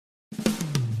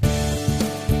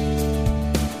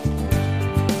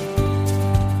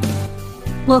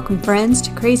Welcome, friends,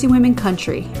 to Crazy Women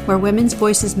Country, where women's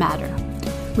voices matter.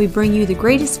 We bring you the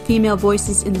greatest female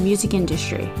voices in the music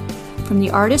industry, from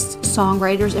the artists,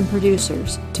 songwriters, and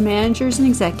producers, to managers and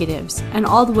executives, and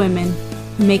all the women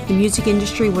who make the music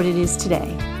industry what it is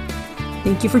today.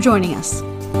 Thank you for joining us.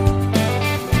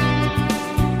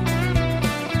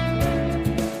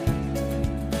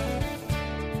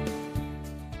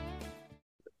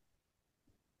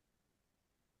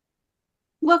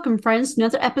 Welcome, friends, to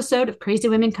another episode of Crazy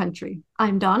Women Country.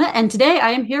 I'm Donna, and today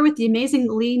I am here with the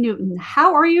amazing Lee Newton.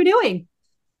 How are you doing?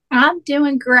 I'm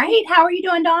doing great. How are you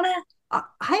doing, Donna?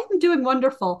 I am doing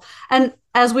wonderful. And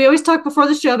as we always talk before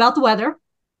the show about the weather,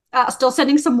 still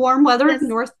sending some warm weather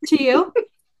north to you.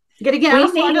 Going to get out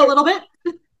of Florida a little bit.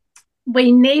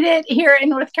 We need it here in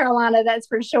North Carolina, that's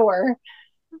for sure.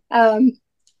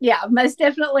 Yeah, most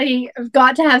definitely have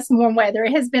got to have some warm weather.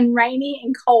 It has been rainy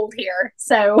and cold here,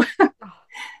 so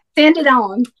send it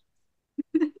on.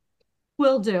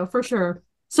 Will do, for sure.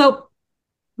 So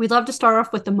we'd love to start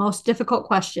off with the most difficult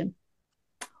question.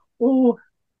 Ooh.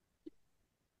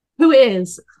 Who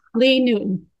is Lee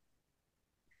Newton?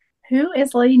 Who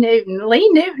is Lee Newton? Lee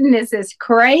Newton is this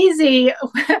crazy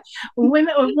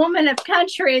woman of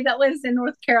country that lives in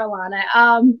North Carolina.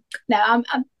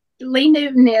 Lee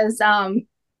Newton is,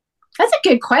 that's a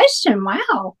good question.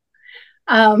 Wow.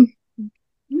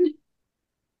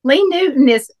 Lee Newton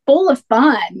is full of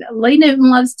fun. Lee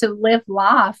Newton loves to live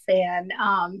life and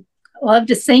love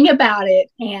to sing about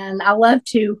it. And I love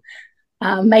to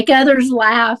make others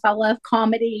laugh. I love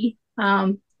comedy.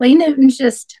 Lee Newton's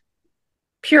just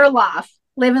pure life,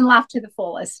 living life to the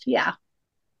fullest. Yeah.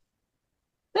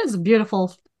 That is a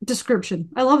beautiful description.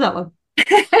 I love that one.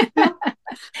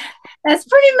 That's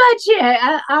pretty much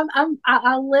it.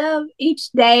 I live each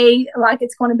day like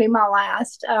it's going to be my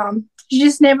last. You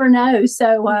just never know.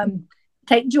 So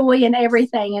take joy in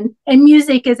everything. And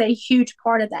music is a huge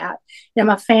part of that. You know,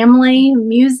 my family,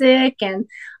 music, and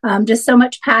just so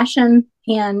much passion.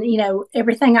 And, you know,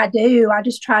 everything I do, I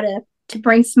just try to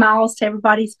bring smiles to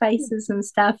everybody's faces and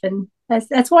stuff. And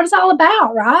that's what it's all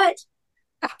about, right?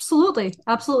 Absolutely.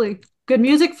 Absolutely. Good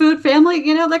music, food, family,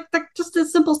 you know, like just the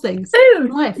simple things. Food.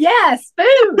 Life. Yes,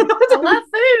 food. I love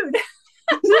food.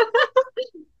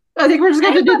 I think we're just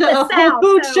going to do the whole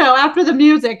food show after the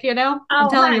music, you know? I'm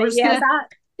telling you, we're just I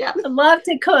love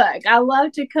to cook. I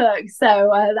love to cook.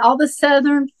 So all the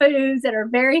Southern foods that are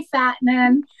very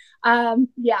fattening. All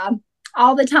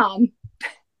the time.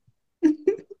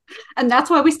 And that's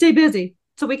why we stay busy,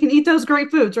 so we can eat those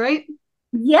great foods, right?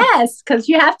 Yes, because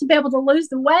you have to be able to lose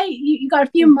the weight. You got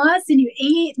a few months and you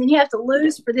eat, and then you have to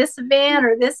lose for this event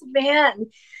or this event.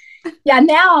 And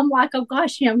now I'm like, oh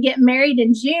gosh, I'm getting married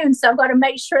in June, so I've got to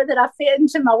make sure that I fit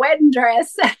into my wedding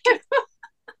dress.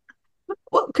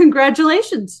 Well,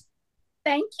 congratulations.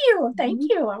 Thank you.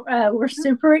 We're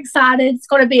super excited. It's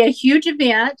going to be a huge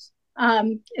event.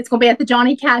 It's going to be at the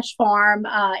Johnny Cash Farm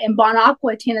in Bon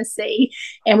Aqua, Tennessee.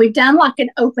 And we've done like an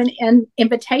open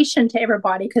invitation to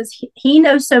everybody because he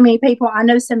knows so many people. I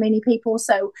know so many people.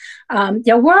 So,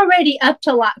 we're already up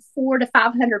to like 400 to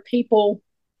 500 people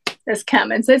that's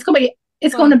coming. So it's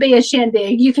going to be a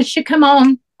shindig. You should come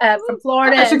on from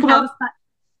Florida. I should come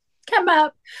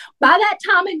up. By that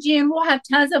time in June, we'll have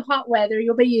tons of hot weather.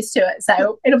 You'll be used to it.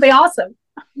 So it'll be awesome.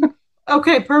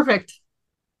 Okay, perfect.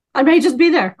 I may just be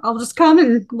there. I'll just come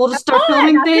and we'll just start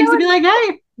filming things and be like,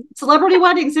 hey, celebrity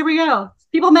weddings, here we go.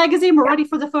 People Magazine, we're ready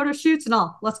for the photo shoots and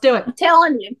all. Let's do it. I'm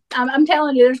telling you,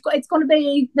 there's going to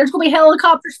be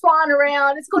helicopters flying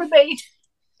around. It's going to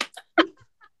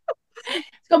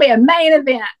be a main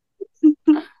event.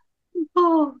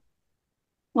 Oh,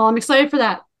 well, I'm excited for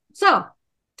that. So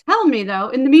tell me though,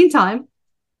 in the meantime,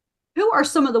 who are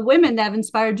some of the women that have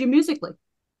inspired you musically?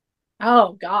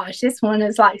 Oh gosh, this one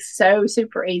is like so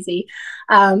super easy.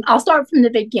 I'll start from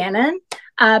the beginning.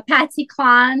 Patsy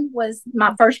Cline was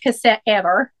my first cassette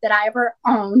ever that I ever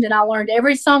owned, and I learned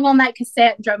every song on that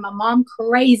cassette and drove my mom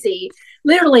crazy,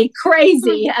 literally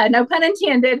crazy, no pun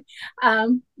intended,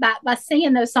 by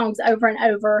singing those songs over and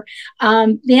over.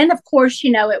 Then, of course,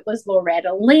 it was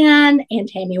Loretta Lynn and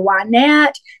Tammy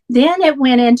Wynette. Then it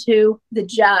went into the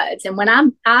Judds, and when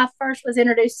I first was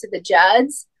introduced to the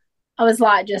Judds, I was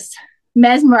like just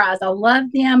mesmerized. I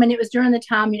loved them. And it was during the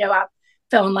time, I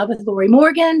fell in love with Lori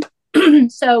Morgan.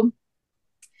 So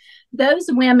those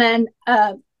women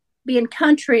being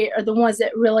country are the ones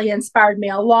that really inspired me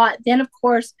a lot. Then, of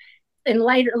course, a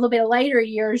little bit later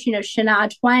years,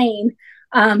 Shania Twain,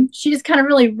 she just kind of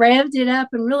really revved it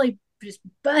up and really just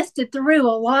busted through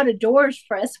a lot of doors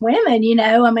for us women.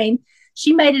 I mean,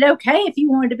 she made it okay if you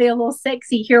wanted to be a little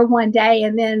sexy here one day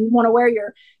and then want to wear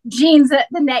your jeans the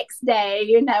next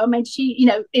day. I mean, she,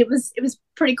 it was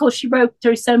pretty cool. She broke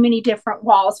through so many different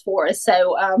walls for us.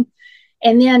 So,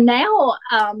 and then now,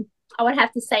 I would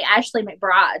have to say Ashley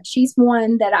McBride. She's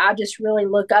one that I just really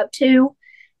look up to.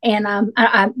 And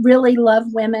I really love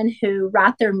women who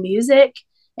write their music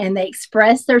and they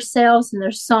express themselves, and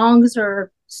their songs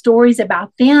are stories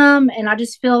about them. And I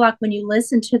just feel like when you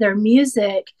listen to their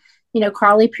music,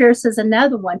 Carly Pierce is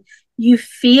another one. You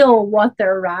feel what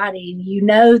they're writing. You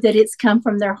know that it's come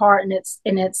from their heart, and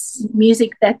it's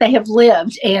music that they have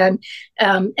lived. And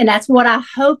that's what I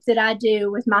hope that I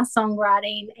do with my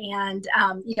songwriting. And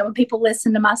when people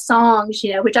listen to my songs,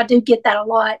 which I do get that a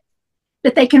lot,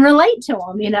 that they can relate to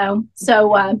them.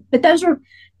 So, but those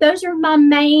are my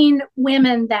main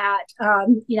women that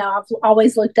I've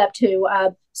always looked up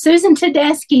to. Susan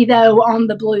Tedeschi, though, on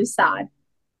the blues side.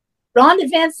 Rhonda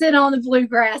Vincent on the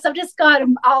bluegrass. I've just got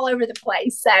them all over the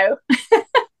place. So,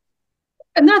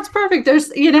 and that's perfect.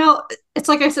 There's, it's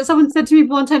like I said, someone said to me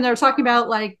one time, they were talking about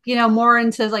more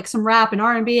into like some rap and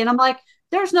R&B. And I'm like,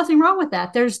 there's nothing wrong with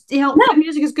that. There's, good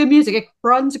music is good music. It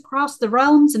runs across the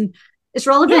realms and it's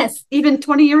relevant even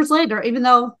 20 years later, even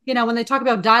though, when they talk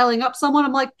about dialing up someone,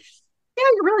 I'm like, yeah,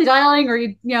 you're really dialing,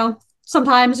 or,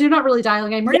 sometimes you're not really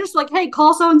dialing anymore. You're just like, hey,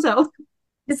 call so-and-so.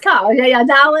 It's called,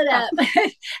 dial it up.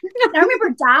 I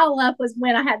remember dial up was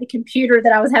when I had the computer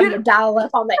that I was having to dial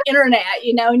up on the internet,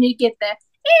 and you get the,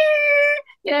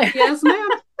 Yes, ma'am.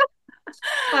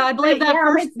 I believe that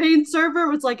first main server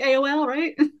was like AOL,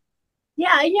 right?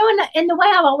 Yeah, and the way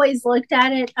I've always looked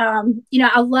at it,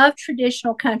 I love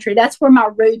traditional country. That's where my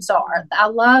roots are. I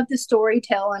love the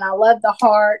storytelling. I love the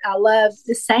heart. I love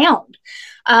the sound.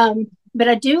 But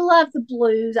I do love the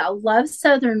blues. I love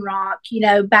Southern rock.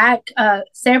 Back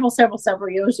several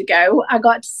years ago, I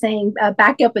got to sing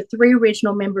back up with 3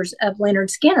 original members of Leonard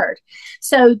Skinner.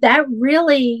 So that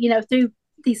really, through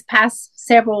these past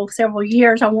several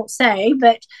years, I won't say,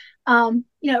 but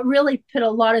really put a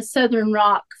lot of Southern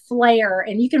rock flair,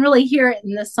 and you can really hear it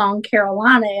in the song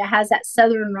Carolina. It has that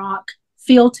Southern rock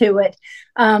feel to it.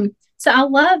 So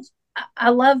I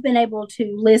love being able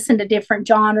to listen to different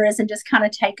genres and just kind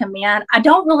of take them in. I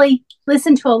don't really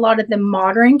listen to a lot of the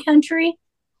modern country,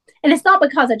 and it's not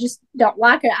because I just don't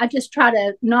like it. I just try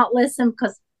to not listen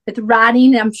because with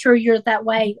writing, I'm sure you're that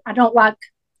way. I'm like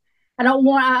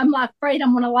afraid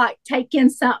I'm going to take in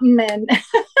something and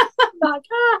like,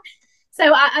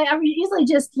 So I usually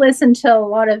just listen to a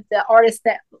lot of the artists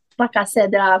that, like I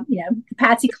said, that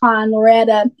Patsy Cline,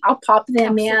 Loretta, I'll pop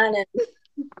them in. And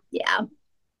yeah.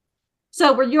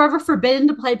 So were you ever forbidden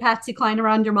to play Patsy Cline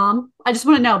around your mom? I just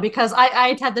want to know, because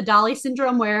I had the Dolly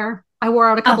syndrome where I wore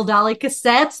out a couple Dolly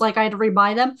cassettes. Like I had to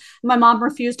rebuy them. My mom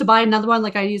refused to buy another one.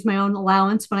 Like I used my own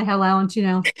allowance when I had allowance,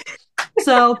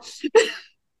 So...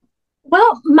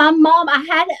 Well, my mom, I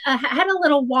had a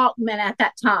little Walkman at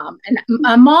that time, and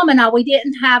my mom and we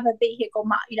didn't have a vehicle.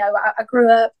 I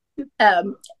grew up.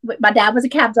 My dad was a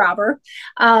cab driver,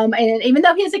 and even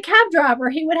though he was a cab driver,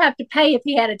 he would have to pay if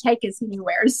he had to take us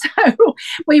anywhere. So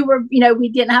we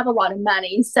didn't have a lot of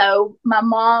money. So my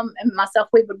mom and myself,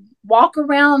 we would walk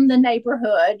around the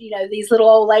neighborhood, these little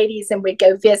old ladies, and we'd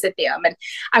go visit them. And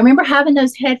I remember having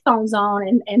those headphones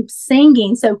on and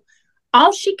singing. So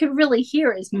all she could really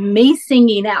hear is me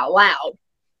singing out loud.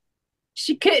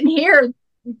 She couldn't hear,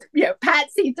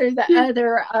 Patsy through the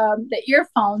other the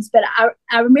earphones. But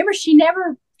I remember she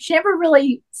never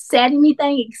really said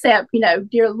anything except,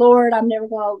 dear Lord, I'm never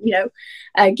going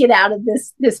to get out of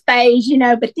this phase,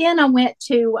 But then I went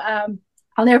to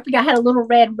I'll never forget. I had a little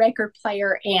red record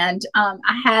player, and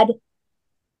I had,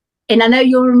 and I know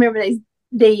you'll remember these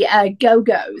the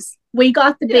Go-Go's. We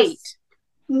Got the Beat.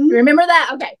 Mm-hmm. Remember that?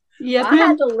 Okay. Yes, I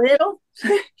had the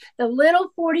little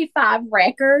 45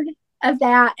 record of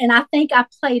that, and I think I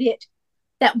played it,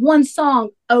 that one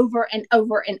song, over and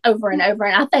over and over and over.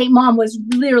 And I think Mom was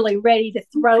literally ready to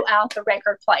throw out the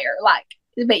record player.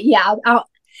 But yeah,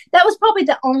 that was probably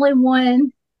the only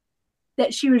one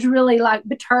that she was really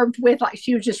perturbed with.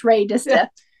 She was just ready to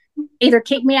either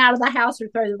kick me out of the house or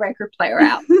throw the record player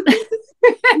out.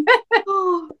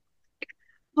 Oh,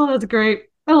 that's great.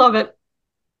 I love it.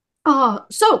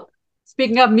 So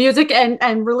speaking of music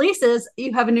and releases,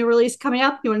 you have a new release coming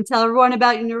up. You want to tell everyone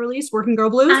about your new release, Working Girl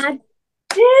Blues? I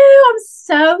do.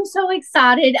 I'm so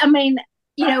excited. I mean,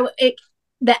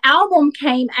 the album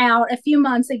came out a few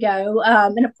months ago,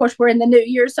 and of course we're in the new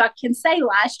year, so I can say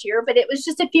last year, but it was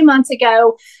just a few months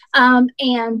ago.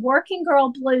 And Working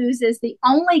Girl Blues is the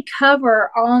only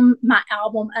cover on my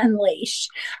album Unleashed.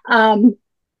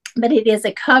 but it is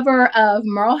a cover of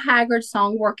Merle Haggard's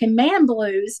song Working Man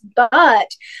Blues, but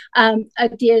I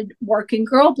did Working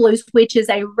Girl Blues, which is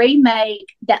a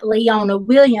remake that Leona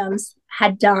Williams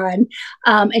had done.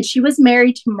 And she was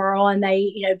married to Merle, and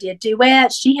they, did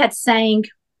duets. She had sang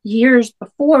years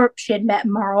before she had met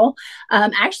Merle.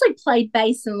 Actually played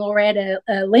bass in Loretta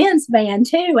Lynn's band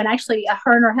too, and actually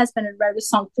her and her husband had wrote a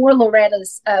song for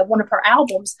Loretta's one of her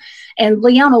albums. And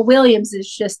Leona Williams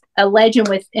is just a legend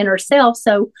within herself.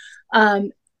 So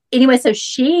anyway, so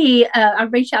I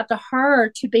reached out to her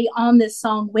to be on this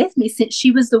song with me, since she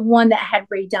was the one that had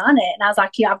redone it. And I was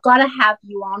like, yeah, I've got to have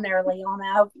you on there,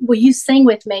 Leona. Will you sing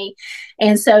with me?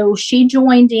 And so she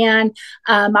joined in.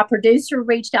 My producer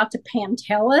reached out to Pam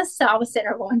Tellis. So I was sitting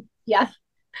there going, yeah,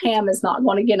 Pam is not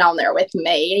going to get on there with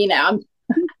me.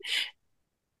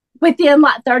 Within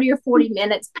like 30 or 40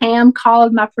 minutes, Pam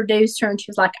called my producer and she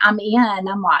was like, I'm in.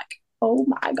 I'm like, oh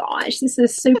my gosh, this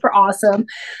is super awesome.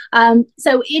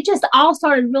 So it just all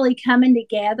started really coming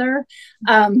together.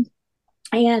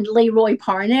 And Leroy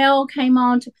Parnell came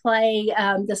on to play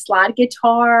the slide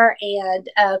guitar, and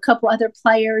a couple other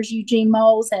players, Eugene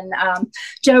Moles and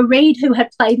Joe Reed, who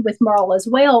had played with Merle as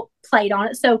well, played on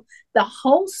it. So the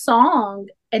whole song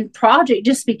and project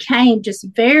just became just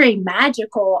very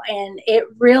magical, and it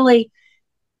really,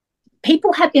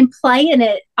 people have been playing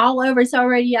it all over. So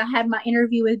already I had my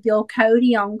interview with Bill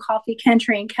Cody on Coffee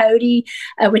Country and Cody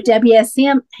with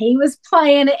WSM. He was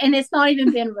playing it, and it's not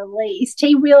even been released.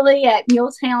 He really at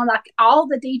Muletown, like all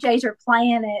the DJs are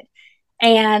playing it.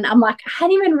 And I'm like, I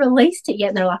hadn't even released it yet.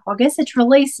 And they're like, well, I guess it's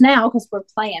released now because we're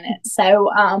playing it.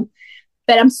 So,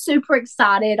 but I'm super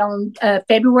excited. On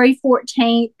February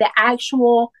 14th, the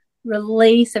actual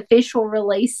official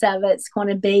release of it's going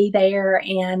to be there.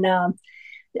 And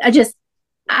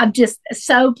I'm just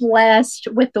so blessed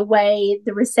with the way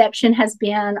the reception has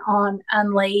been on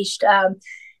Unleashed. I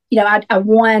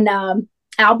won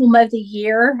Album of the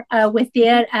Year with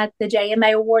it at the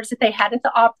JMA Awards that they had at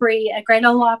the Opry, Great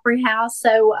Ole Opry House.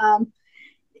 So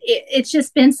it's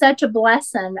just been such a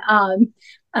blessing.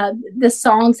 The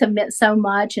songs have meant so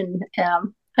much, and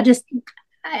I'm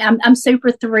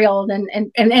super thrilled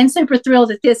and super thrilled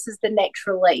that this is the next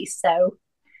release. So.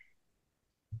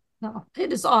 Oh,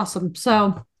 it is awesome.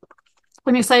 So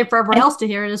I'm excited for everyone else to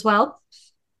hear it as well.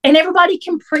 And everybody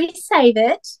can pre-save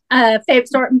it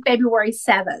starting February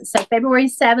 7th. So February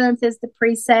 7th is the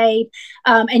pre-save.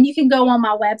 And you can go on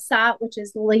my website, which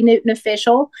is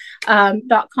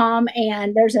LeeNewtonOfficial.com.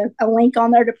 And there's a link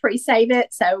on there to pre-save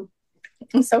it. So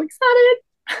I'm so excited.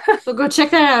 So go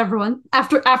check that out, everyone.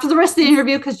 After the rest of the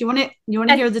interview, because you want to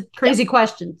hear the crazy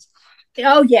questions.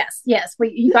 Oh, yes.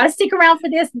 You got to stick around for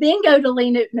this. Then go to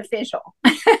Lee Newton Official.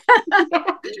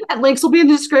 And links will be in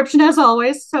the description as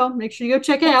always. So make sure you go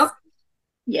check it out.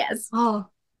 Yes. Oh,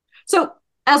 so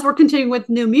as we're continuing with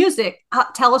new music,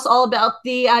 tell us all about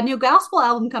the new gospel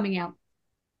album coming out.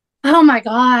 Oh my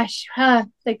gosh,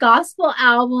 the gospel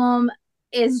album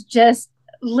is just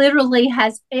literally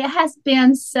has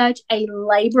been such a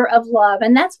labor of love,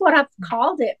 and that's what I've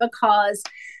called it because.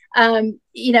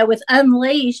 With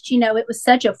Unleashed, it was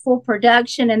such a full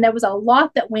production and there was a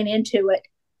lot that went into it.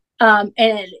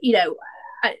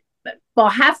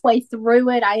 Halfway through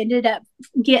it, I ended up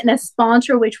getting a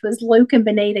sponsor, which was Luke and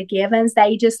Benita Givens.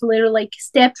 They just literally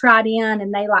stepped right in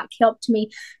and they helped me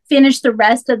finish the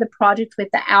rest of the project with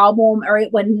the album, or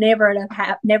it would never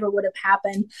would have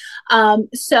happened.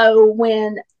 So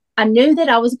when I knew that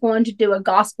I was going to do a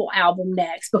gospel album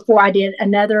next, before I did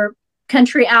another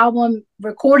country album,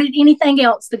 recorded anything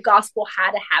else, the gospel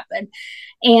had to happen.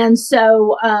 And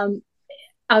so I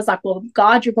was like, well,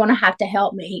 God, you're going to have to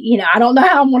help me. I don't know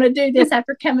how I'm going to do this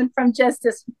after coming from just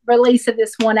this release of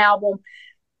this one album.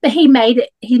 But he made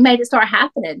it start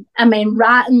happening. I mean,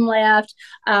 right and left.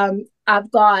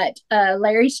 I've got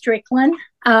Larry Strickland,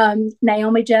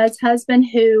 Naomi Judd's husband,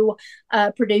 who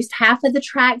produced half of the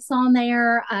tracks on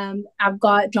there. I've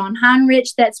got John Heinrich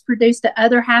that's produced the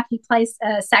other half. He plays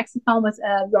saxophone with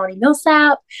Ronnie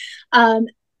Millsap.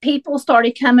 People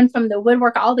started coming from the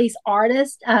woodwork, all these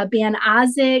artists, Ben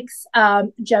Isaacs,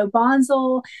 Joe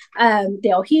Bonzel,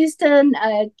 Dale Houston,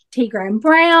 T. Graham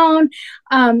Brown,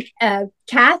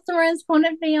 Catherine's going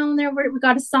to be on there. We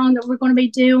got a song that we're going to be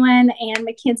doing, and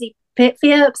Mackenzie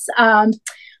Phipps.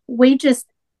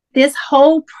 This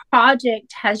whole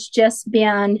project has just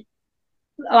been,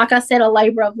 like I said, a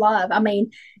labor of love. I mean,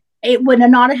 it would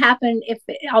not have happened if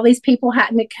all these people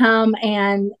hadn't come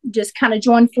and just kind of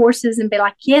join forces and be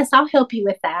like, yes, I'll help you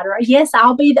with that. Or yes,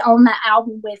 I'll be on that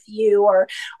album with you. Or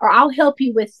I'll help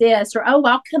you with this. Or, oh,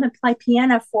 I'll come and play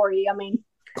piano for you. I mean,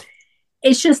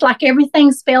 it's just like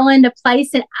everything's fell into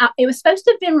place. And it was supposed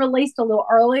to have been released a little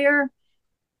earlier,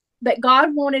 but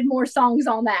God wanted more songs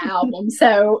on that album.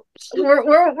 So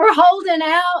we're holding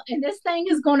out, and this thing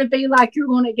is going to be like you're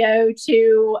going to go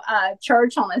to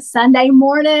church on a Sunday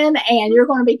morning, and you're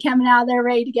going to be coming out of there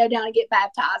ready to go down and get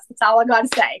baptized. That's all I got to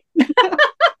say.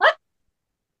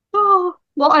 Oh,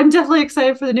 well, I'm definitely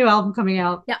excited for the new album coming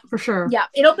out. Yeah, for sure. Yeah,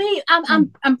 it'll be.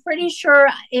 I'm pretty sure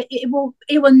it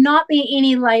will not be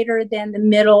any later than the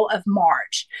middle of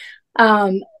March.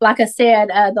 Like I said,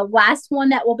 the last one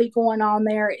that will be going on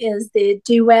there is the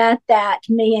duet that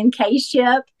me and Kay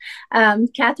ship.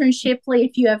 Catherine Shipley,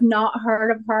 if you have not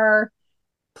heard of her,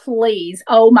 please.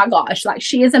 Oh my gosh, like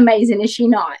she is amazing, is she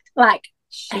not? Like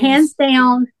hands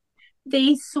down,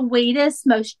 the sweetest,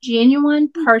 most genuine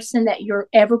person that you're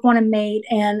ever going to meet.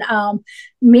 And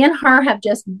me and her have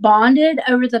just bonded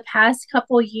over the past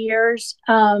couple years.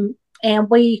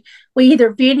 And we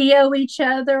either video each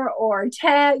other or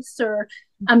text, or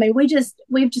I mean, we've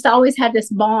just always had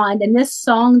this bond. And this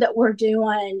song that we're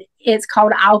doing, it's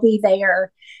called I'll Be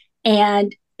There.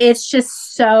 And it's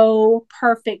just so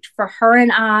perfect for her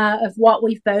and I, of what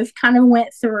we've both kind of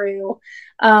went through.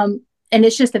 And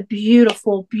it's just a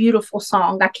beautiful, beautiful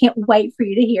song. I can't wait for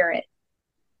you to hear it.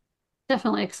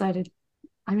 Definitely excited.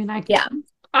 I mean, I'm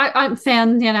a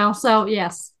fan, so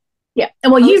yes. Yeah.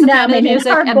 And well, I mean,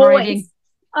 music her voice.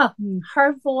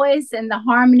 Her voice and the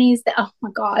harmonies, oh my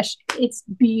gosh, it's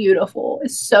beautiful.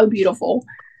 It's so beautiful.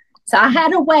 So I had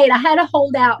to wait. I had to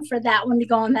hold out for that one to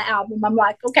go on the album. I'm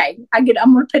like, okay, I'm going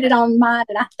to put it on mine,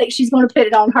 and I think she's going to put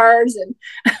it on hers. And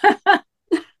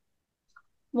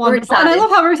wonderful. And I love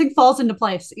how everything falls into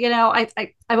place. I've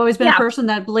always been a person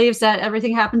that believes that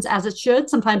everything happens as it should.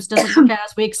 Sometimes it doesn't work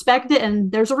as we expect it, and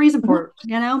there's a reason for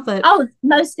it, but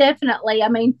most definitely. I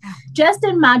mean, just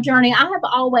in my journey, I have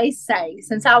always sang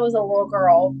since I was a little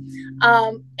girl.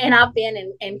 And I've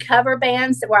been in cover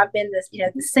bands where I've been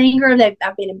the singer.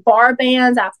 I've been in bar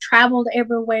bands. I've traveled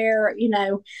everywhere,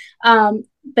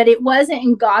 but it wasn't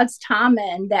in God's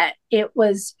timing that it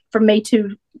was for me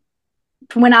to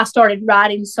when I started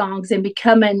writing songs and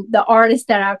becoming the artist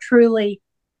that I truly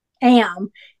am,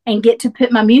 and get to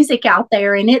put my music out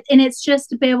there. And it's just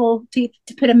to be able to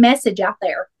put a message out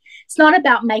there. It's not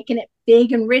about making it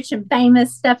big and rich and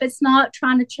famous stuff. It's not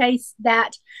trying to chase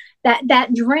that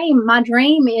dream. My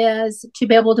dream is to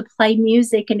be able to play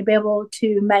music and to be able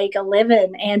to make a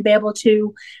living and be able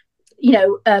to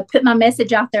put my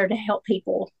message out there to help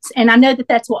people. And I know that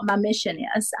that's what my mission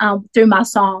is, through my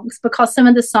songs, because some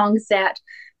of the songs that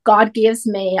God gives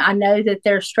me, I know that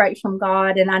they're straight from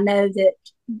God. And I know that,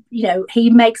 he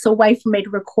makes a way for me to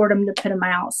record them, to put them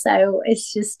out. So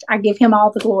it's just, I give him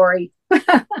all the glory.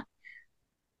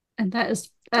 And that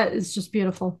is just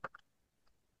beautiful.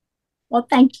 Well,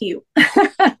 thank you.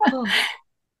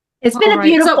 It's been a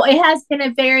beautiful, it has been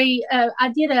a very,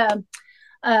 I did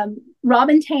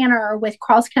Robin Tanner with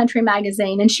Cross Country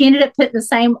Magazine, and she ended up putting the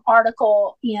same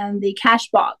article in the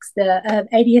Cashbox, the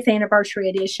 80th anniversary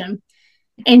edition.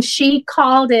 And she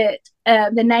called it,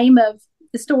 the name of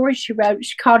the story she wrote,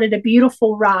 she called it A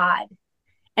Beautiful Ride.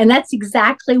 And that's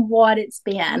exactly what it's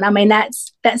been. I mean, that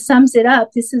sums it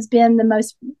up. This has been the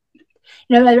most,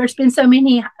 there's been so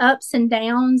many ups and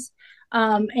downs.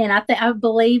 And I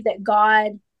believe that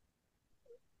God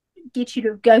gets you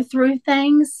to go through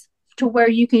things to where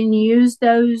you can use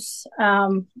those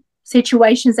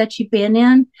situations that you've been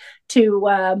in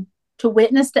to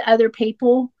witness to other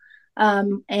people.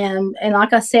 And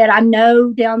like I said, I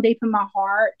know down deep in my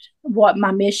heart what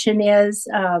my mission is.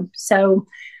 So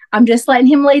I'm just letting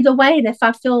him lead the way. And if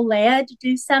I feel led to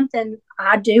do something,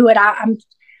 I do it.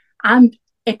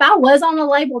 If I was on a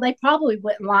label, they probably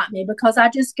wouldn't like me, because I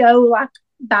just go like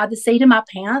by the seat of my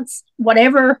pants.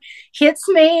 Whatever hits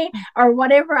me or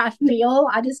whatever I feel,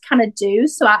 I just kind of do.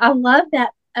 So I love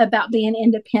that about being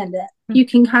independent. You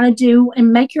can kind of do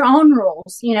and make your own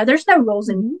rules. There's no rules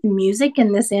in music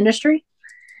in this industry.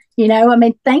 I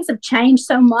mean, things have changed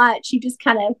so much. You just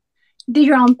kind of do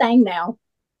your own thing now.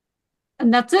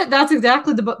 And that's it. That's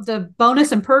exactly the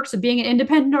bonus and perks of being an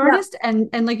independent artist. Yeah.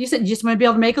 And like you said, you just want to be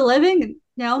able to make a living.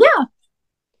 Yeah.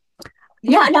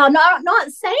 No,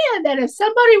 not saying that if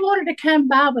somebody wanted to come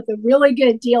by with a really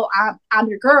good deal, I'm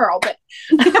your girl, but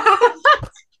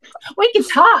we can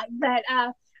talk. But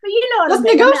let's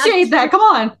negotiate that. Come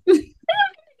on.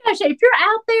 If you're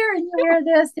out there and you hear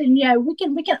this, then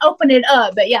we can open it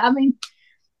up. But I mean,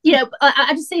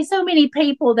 I just see so many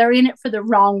people, they're in it for the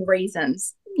wrong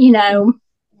reasons.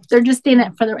 They're just in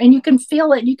it and you can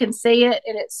feel it, you can see it,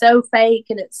 and it's so fake,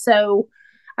 and it's so,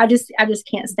 I just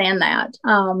can't stand that.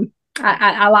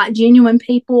 I like genuine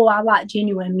people. I like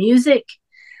genuine music.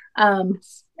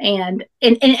 And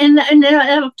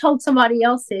I've told somebody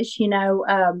else this,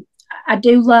 I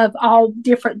do love all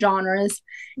different genres,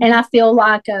 and I feel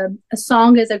like a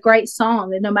song is a great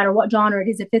song, and no matter what genre it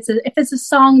is, if it's a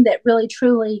song that really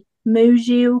truly moves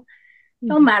you,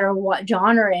 no matter what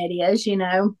genre it is.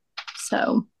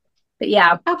 So, but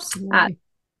yeah,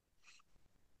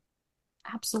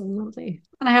 Absolutely.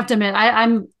 And I have to admit,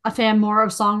 I'm a fan more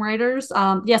of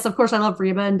songwriters. Yes, of course, I love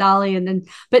Reba and Dolly,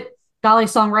 but Dolly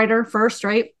songwriter first,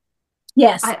 right?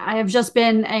 Yes. I have just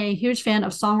been a huge fan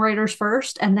of songwriters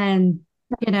first, and then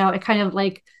it kind of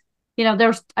like,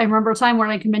 I remember a time where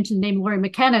I could mention the name Lori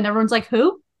McKenna, and everyone's like,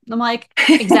 "Who?" And I'm like,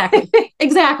 "Exactly,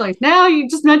 exactly." Now you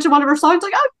just mentioned one of her songs,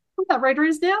 like, "Oh, who that writer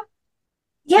is now."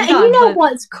 Yeah, and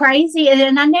what's crazy,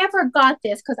 and I never got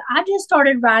this because I just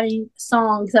started writing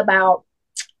songs about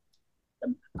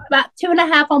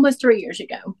 2.5, almost 3 years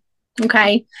ago.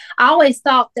 Okay. I always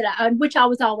thought which I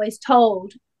was always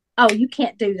told, oh, you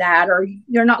can't do that, or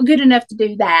you're not good enough to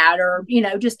do that, or,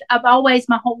 just I've always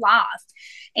my whole life.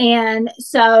 And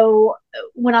so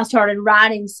when I started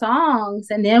writing songs,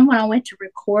 and then when I went to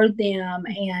record them,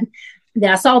 and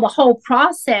then I saw the whole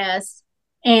process,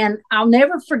 and I'll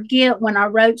never forget when I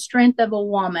wrote Strength of a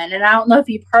Woman. And I don't know if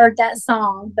you've heard that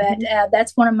song, but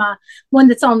that's one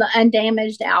that's on the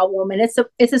Undamaged album. And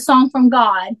it's a song from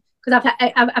God, because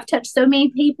I've touched so many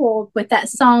people with that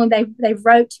song. They've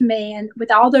wrote to me, and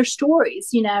with all their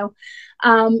stories.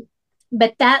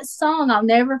 But that song, I'll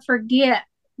never forget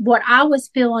what I was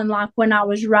feeling like when I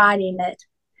was writing it,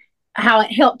 how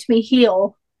it helped me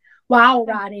heal while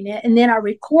writing it. And then I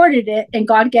recorded it, and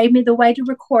God gave me the way to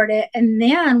record it. And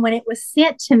then when it was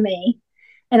sent to me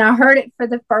and I heard it for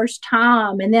the first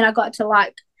time, and then I got to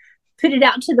like put it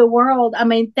out to the world, I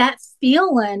mean, that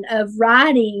feeling of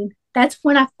writing, that's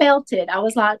when I felt it. I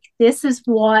was like, this is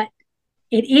what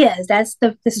it is. That's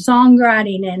the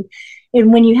songwriting.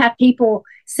 And when you have people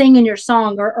singing your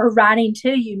song or writing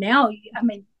to you now, I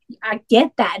mean, I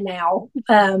get that now,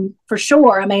 for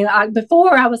sure. I mean,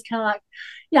 before I was kind of like,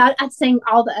 I'd sing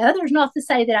all the others, not to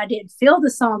say that I didn't feel the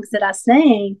songs that I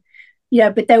sing,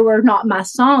 but they were not my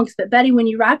songs. But Betty, when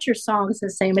you write your songs and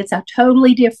sing, it's a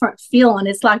totally different feeling.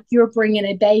 It's like you're bringing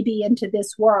a baby into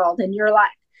this world, and you're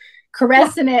like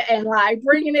caressing it and like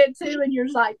bringing it to, and you're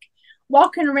like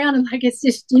walking around, and like, it's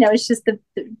just, it's just the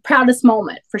proudest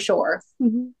moment for sure.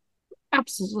 Mm-hmm.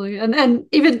 Absolutely. And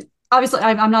even, obviously,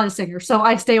 I'm not a singer, so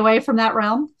I stay away from that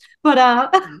realm. But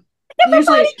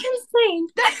everybody can sing.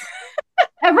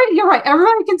 You're right.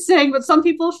 Everybody can sing, but some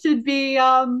people should be.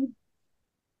 Some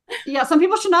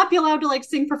people should not be allowed to like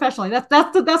sing professionally. That's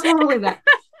where we'll leave that.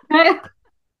 Okay?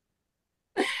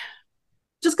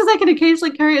 Just because I can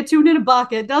occasionally carry a tune in a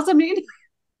bucket doesn't mean.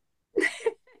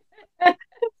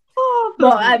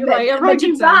 But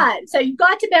you've got, so you've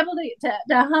got to be able to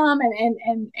hum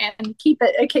and keep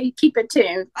it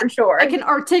tuned for sure. I can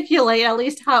articulate at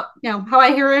least how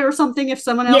I hear it or something. If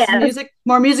someone else is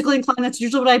more musically inclined, that's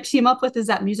usually what I team up with, is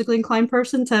that musically inclined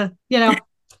person to.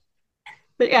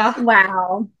 But yeah.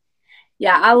 Wow.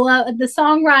 Yeah, I love the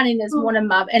songwriting is one of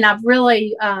my, and I've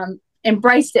really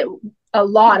embraced it a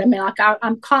lot. I mean, like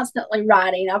I'm constantly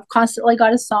writing. I've constantly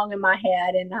got a song in my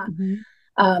head, and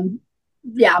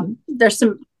there's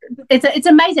some. It's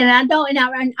amazing. And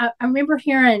I remember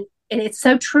hearing, and it's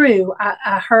so true.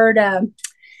 I heard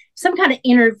some kind of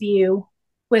interview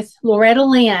with Loretta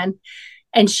Lynn,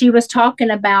 and she was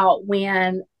talking about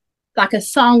when like a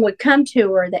song would come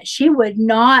to her, that she would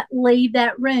not leave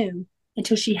that room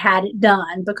until she had it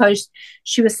done, because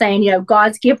she was saying,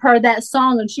 God's give her that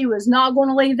song, and she was not going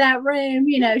to leave that room.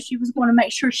 She was going to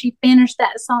make sure she finished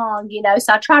that song.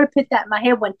 So I try to put that in my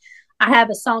head when I have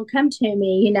a song come to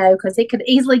me, because it could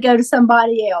easily go to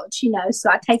somebody else.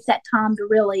 So I take that time to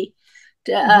really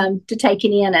to take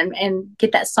it in and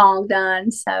get that song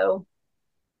done. So,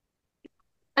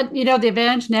 the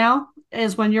advantage now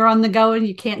is when you're on the go and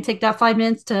you can't take that 5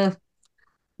 minutes to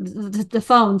the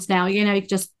phones now. You can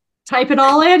just type it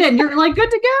all in, and you're like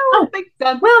good to go.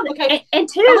 Well, okay. And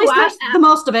two, at least there's the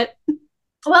most of it.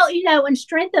 Well, in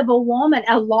Strength of a Woman,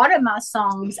 a lot of my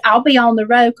songs, I'll be on the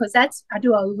road, because I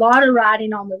do a lot of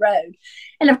riding on the road.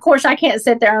 And of course, I can't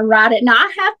sit there and write it. Now,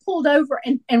 I have pulled over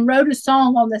and wrote a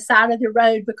song on the side of the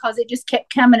road because it just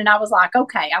kept coming. And I was like,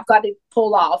 okay, I've got to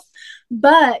pull off.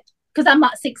 But because I'm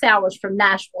not 6 hours from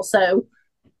Nashville, so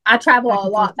I travel a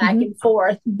lot back and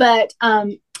forth. But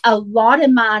a lot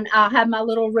of mine, I'll have my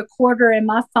little recorder in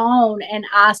my phone, and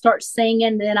I start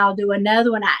singing. Then I'll do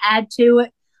another one. I add to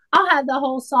it. I'll have the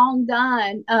whole song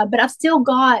done, but I've still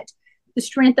got the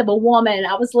Strength of a Woman.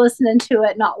 I was listening to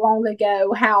it not long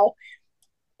ago, how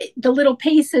the little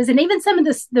pieces, and even some of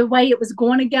the way it was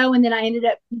going to go, and then I ended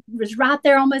up was right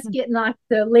there, almost getting like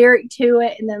the lyric to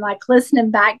it, and then like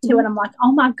listening back to it. I'm like,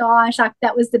 oh my gosh, like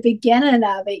that was the beginning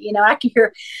of it. I could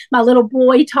hear my little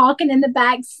boy talking in the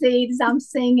back seat as I'm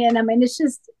singing. I mean, it's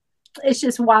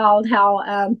just wild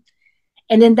how.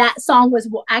 And then that song was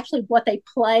actually what they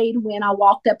played when I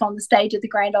walked up on the stage at the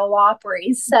Grand Ole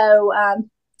Opry. So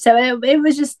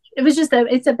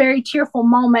it's a very tearful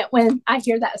moment when I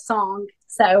hear that song.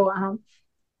 So,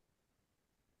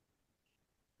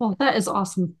 well, that is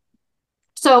awesome.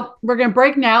 So we're going to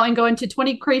break now and go into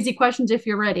 20 crazy questions if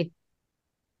you're ready.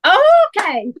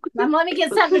 Okay. Let me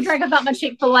get something to drink about my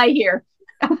Chick-fil-A here.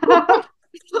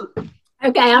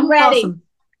 Okay, I'm ready. Awesome.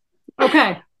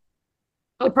 Okay.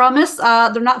 I promise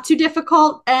they're not too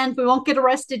difficult and we won't get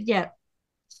arrested yet.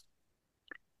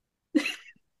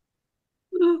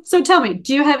 So tell me,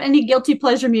 do you have any guilty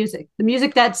pleasure music? The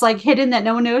music that's like hidden that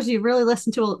no one knows you really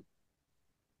listen to?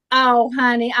 Oh,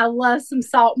 honey, I love some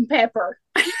salt and pepper.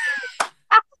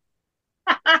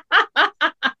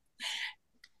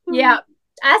 Yeah,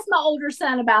 ask my older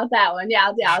son about that one.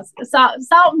 Yeah.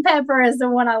 Salt and pepper is the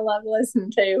one I love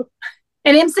listening to.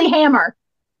 And MC Hammer.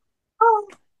 Oh,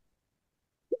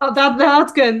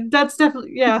 that's good. That's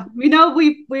definitely, yeah.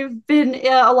 We've been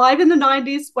alive in the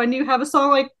 90s when you have a song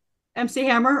like MC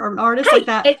Hammer or an artist like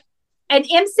that. And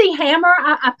MC Hammer,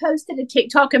 I posted a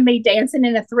TikTok of me dancing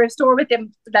in a thrift store with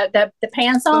them the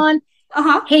pants on.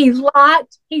 Uh-huh. He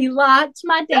liked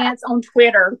my dance on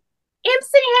Twitter.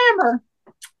 MC Hammer.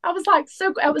 I was like,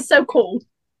 it was so cool.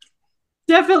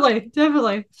 Definitely.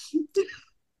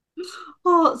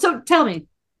 Oh, so tell me,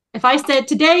 if I said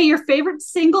today your favorite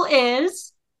single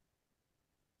is.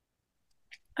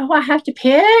 Oh, I have to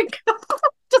pick.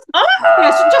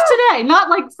 Just today, not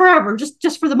like forever,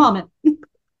 just for the moment.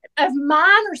 Of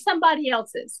mine or somebody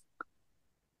else's?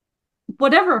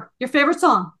 Whatever your favorite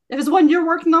song. If it's one you're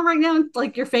working on right now,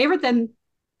 like your favorite, then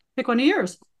pick one of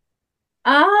yours.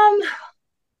 Oh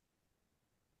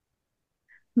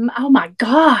my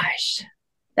gosh,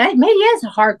 that maybe is a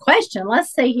hard question.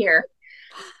 Let's see here.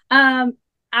 I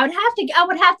would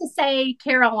have to say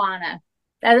Carolina.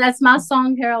 That's my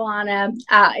song, Carolina.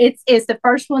 It's the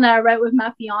first one that I wrote with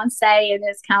my fiance, and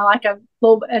it's kind of like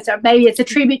maybe it's a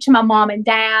tribute to my mom and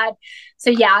dad. So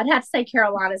yeah, I'd have to say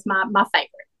Carolina is my favorite.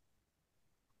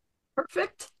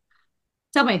 Perfect.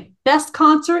 Tell me, best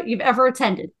concert you've ever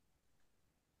attended?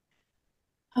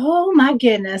 Oh my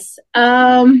goodness.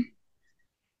 And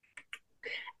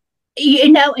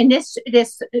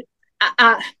this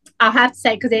I'll have to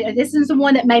say, because this is the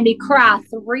one that made me cry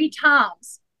 3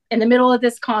 times in the middle of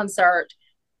this concert.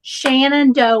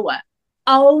 Shenandoah.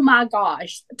 Oh my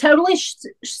gosh, totally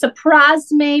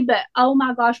surprised me, but oh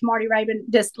my gosh, Marty Raybon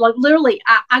just like literally,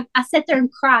 I sat there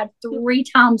and cried 3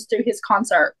 times through his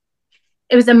concert.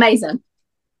 It was amazing.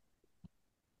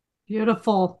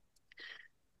 Beautiful.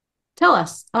 Tell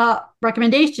us,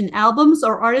 recommendation, albums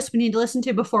or artists we need to listen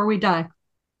to before we die?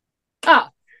 Oh,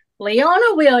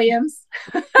 Leona Williams.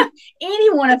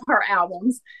 Any one of her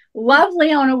albums. Love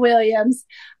Leona Williams.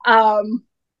 Let's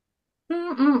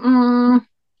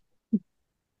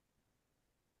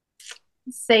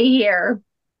see here.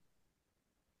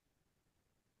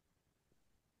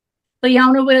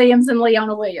 Leona Williams and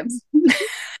Leona Williams.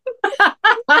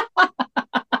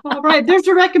 All right, there's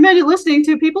your recommended listening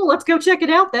to, people. Let's go check it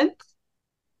out then.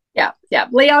 Yeah.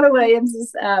 Leona Williams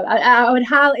is. I would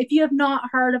highly, if you have not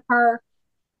heard of her,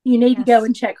 you need to go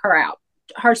and check her out.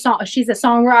 Her song, she's a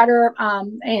songwriter,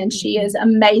 and she is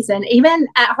amazing. Even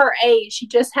at her age, she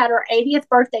just had her 80th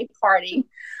birthday party,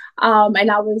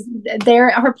 and I was there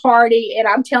at her party, and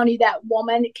I'm telling you, that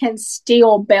woman can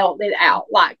still belt it out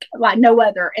like no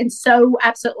other, and so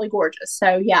absolutely gorgeous.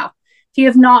 So yeah, if you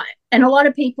have not, and a lot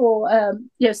of people,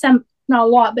 some, not a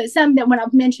lot, but some that when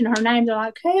I've mentioned her name, they're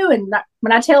like, who? And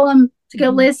when I tell them to go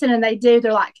listen, and they do,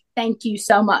 they're like, thank you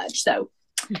so much. So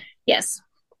yes.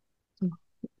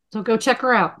 So go check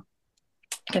her out.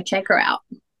 Go check her out.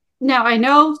 Now, I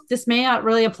know this may not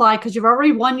really apply because you've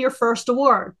already won your first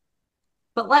award,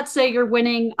 but let's say you're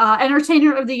winning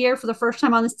Entertainer of the Year for the first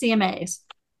time on the CMAs.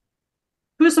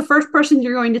 Who's the first person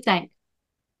you're going to thank?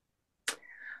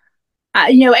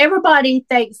 Everybody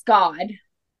thanks God,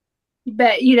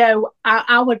 but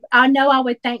I would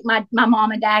thank my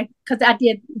mom and dad, because I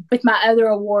did with my other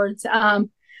awards,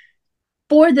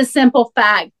 for the simple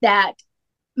fact that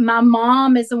my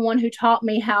mom is the one who taught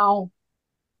me how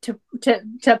to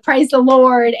praise the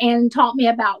Lord, and taught me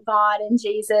about God and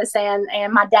Jesus, and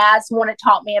my dad's the one that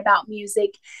taught me about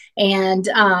music, and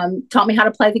taught me how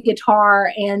to play the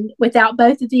guitar. And without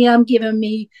both of them giving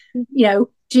me,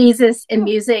 Jesus and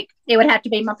music, it would have to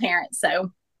be my parents.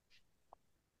 So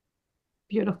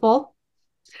Beautiful.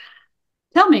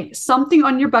 Tell me something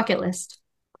on your bucket list.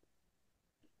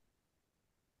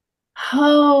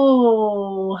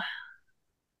 Oh,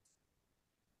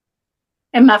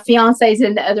 and my fiance's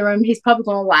in the other room. He's probably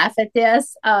going to laugh at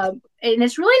this. And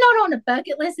it's really not on a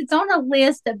bucket list. It's on a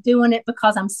list of doing it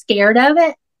because I'm scared of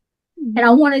it and I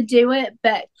want to do it.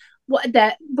 But what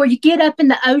that where you get up in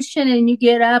the ocean and you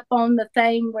get up on the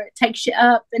thing where it takes you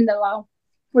up in the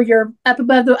where you're up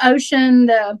above the ocean.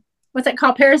 The what's that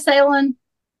called? Parasailing.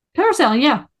 Parasailing,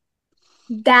 yeah.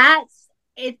 That's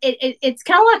it's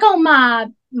kind of like on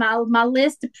my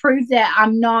list to prove that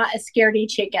I'm not a scaredy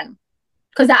chicken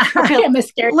because I am a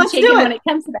scaredy chicken when it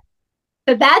comes to that.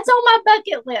 So that's on my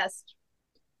bucket list.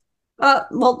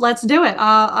 Well, let's do it.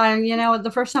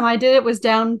 The first time I did it was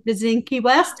down visiting Key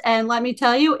West, and let me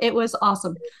tell you, it was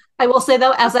awesome. I will say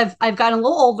though, as I've gotten a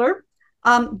little older,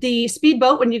 the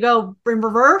speedboat when you go in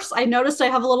reverse, I noticed I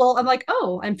have a little. I'm like,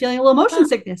 oh, I'm feeling a little motion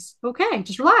sickness. Okay,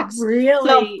 just relax.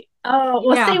 Really? Oh,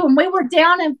 well, yeah. See, when we were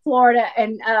down in Florida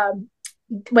and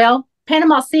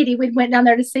Panama City, we went down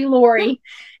there to see Lori,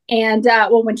 and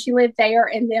when she lived there,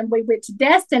 and then we went to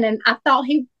Destin, and I thought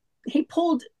he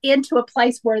pulled into a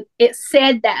place where it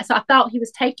said that. So I thought he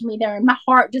was taking me there and my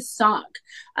heart just sunk,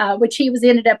 which we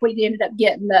ended up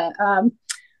getting the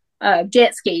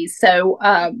jet skis. So,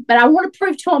 but I want to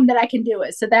prove to him that I can do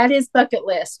it. So that is bucket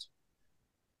list.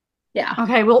 Yeah.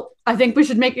 Okay. Well, I think we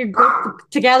should make a group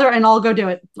together and all go do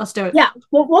it. Let's do it. Yeah.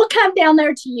 We'll come down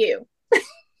there to you.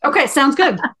 Okay. Sounds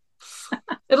good.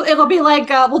 It'll be like,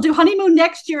 we'll do honeymoon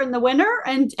next year in the winter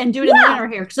and do it in the winter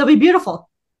here. Cause it'll be beautiful.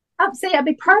 I'll say it'd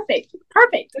be perfect.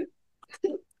 Perfect.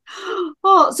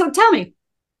 Oh, so tell me,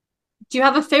 do you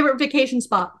have a favorite vacation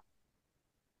spot?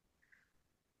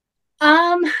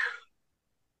 I'll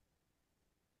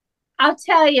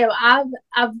tell you, I've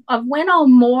went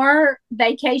on more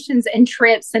vacations and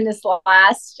trips in this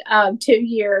last 2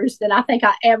 years than I think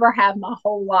I ever have my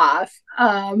whole life.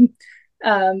 I'm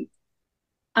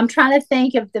trying to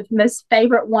think of the most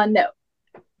favorite one that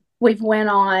we've went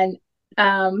on.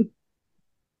 I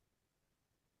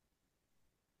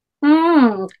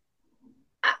know.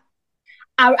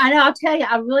 I'll tell you,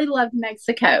 I really loved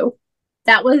Mexico.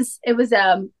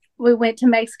 We went to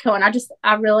Mexico and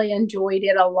I really enjoyed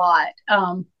it a lot.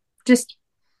 Just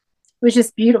it was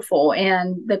just beautiful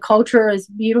and the culture is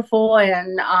beautiful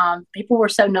and people were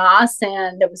so nice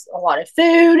and there was a lot of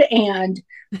food and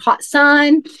hot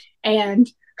sun and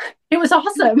it was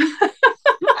awesome.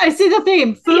 I see the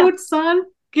theme. Food, sun.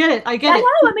 Get it. I get it. I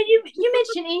know. I mean, you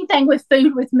mentioned anything with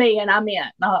food with me and I'm in.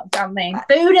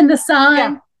 Food and the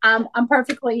sun. Yeah. I'm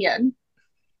perfectly in.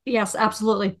 Yes,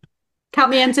 absolutely. Count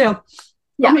me in too.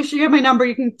 Yeah. I'll make sure you have my number.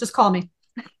 You can just call me.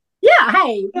 Yeah.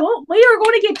 Hey, well, we are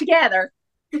going to get together.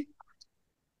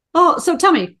 Oh, so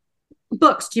tell me,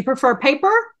 books. Do you prefer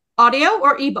paper, audio,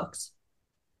 or ebooks?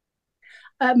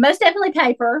 Most definitely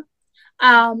paper.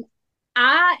 I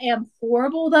am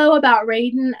horrible though about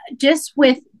reading, just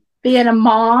with being a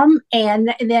mom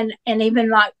and even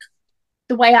like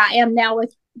the way I am now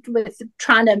with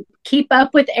trying to keep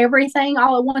up with everything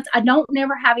all at once. I don't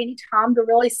never have any time to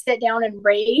really sit down and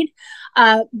read.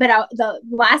 But the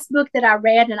last book that I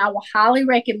read, and I will highly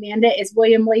recommend it, is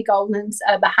William Lee Golden's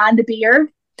Behind the Beard.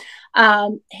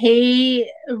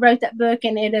 He wrote that book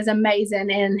and it is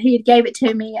amazing. And he gave it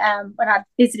to me when I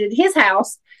visited his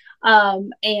house.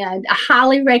 And I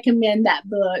highly recommend that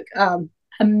book.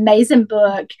 Amazing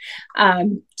book.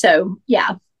 So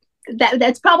yeah.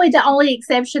 That's probably the only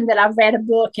exception that I've read a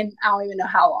book and I don't even know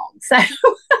how long. So,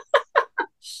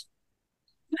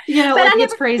 but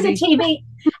it's crazy.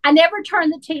 I never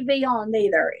turn the TV on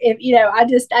either. If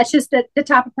that's just the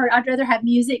type of person. I'd rather have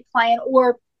music playing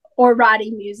or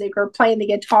writing music or playing the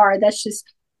guitar. It's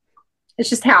just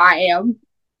how I am.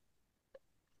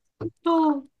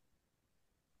 Oh.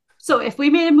 So, if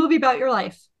we made a movie about your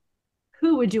life,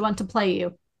 who would you want to play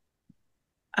you?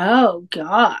 Oh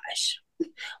gosh.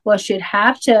 Well, she'd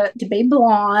have to be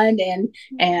blonde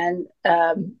and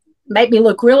make me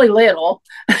look really little.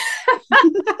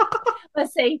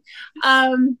 Let's see.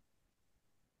 Gosh,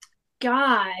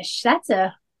 that's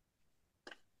I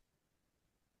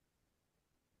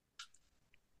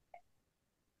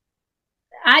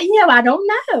don't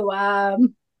know. I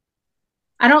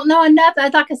don't know enough.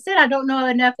 Like I said, I don't know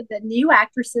enough of the new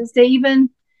actresses to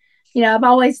even.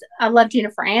 I love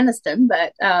Jennifer Aniston,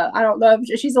 but I don't know if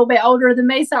she's a little bit older than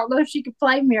me, so I don't know if she could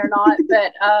play me or not.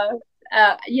 But I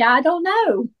don't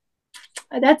know.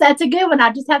 That's a good one.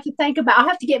 I just have to think about. I'll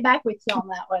have to get back with you on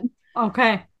that one.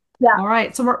 Okay. Yeah. All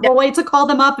right. So we'll wait to call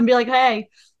them up and be like, "Hey,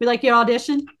 we like your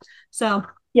audition." So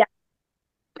yeah.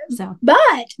 So,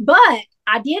 but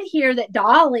I did hear that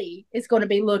Dolly is going to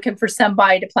be looking for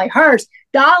somebody to play hers.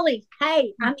 Dolly,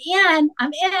 hey, I'm in.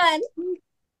 I'm in.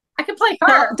 I can play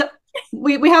her.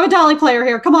 We have a Dolly player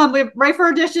here. Come on, we're ready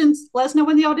for auditions. Let us know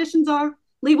when the auditions are.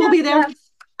 Lee will be there.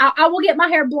 Yeah. I will get my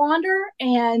hair blonder,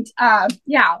 and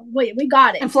yeah, we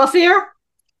got it. And fluffier.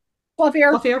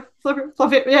 Fluffier.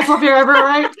 Yeah, fluffier ever,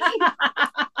 right?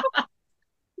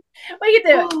 We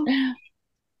can do it.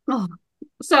 Oh.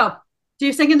 So, do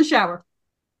you sing in the shower?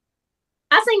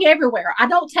 I sing everywhere. I'm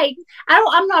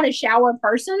not a shower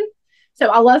person, so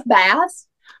I love baths.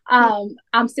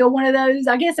 I'm still one of those.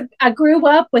 I guess I grew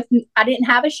up with. I didn't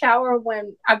have a shower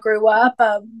when I grew up.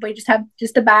 We just have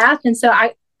just a bath, and so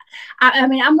I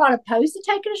mean, I'm not opposed to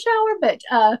taking a shower, but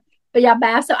yeah,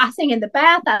 bath. So I sing in the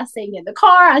bath. I sing in the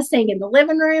car. I sing in the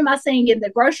living room. I sing in the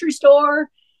grocery store.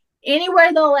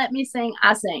 Anywhere they'll let me sing,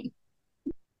 I sing.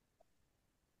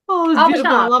 Oh, it's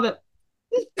beautiful. I love it.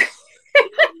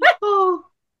 Oh.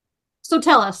 So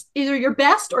tell us, either your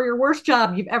best or your worst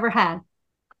job you've ever had.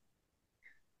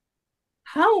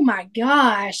 Oh my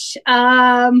gosh.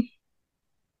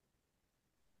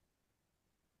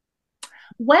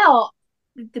 Well,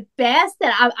 the best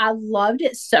that I loved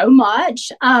it so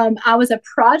much. I was a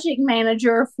project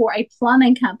manager for a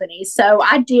plumbing company. So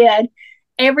I did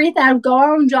everything. I would go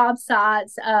on job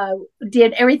sites,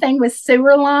 did everything with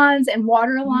sewer lines and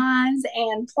water lines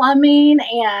and plumbing.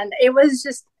 And it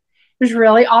was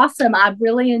really awesome. I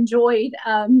really enjoyed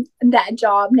that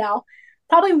job. Now,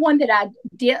 probably one that I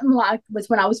didn't like was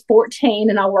when I was 14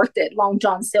 and I worked at Long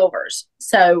John Silver's.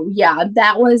 So yeah,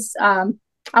 that was, I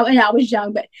was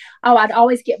young, but I'd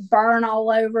always get burned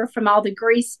all over from all the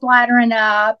grease splattering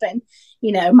up. And,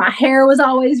 my hair was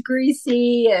always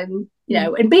greasy and,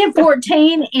 and being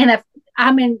 14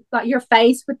 like your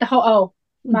face with the whole,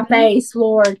 my face,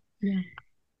 Lord.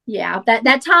 Yeah,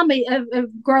 that time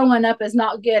of growing up is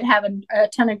not good, having a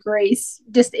ton of grease.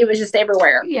 It was just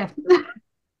everywhere. Yeah.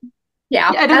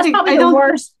 Yeah, that's probably the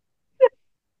worst.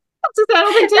 I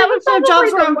don't think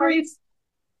jobs were on grease.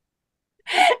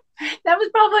 That was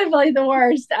probably the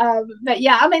worst. But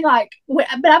yeah, I mean,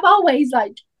 but I've always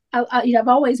I've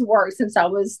always worked since I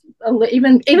was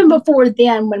even before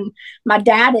then when my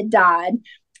dad had died.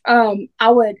 I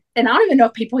would, and I don't even know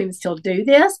if people even still do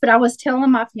this, but I was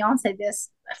telling my fiance this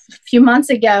a few months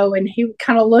ago, and he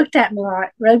kind of looked at me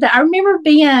like, I remember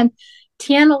being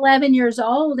 10, 11 years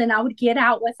old, and I would get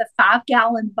out with a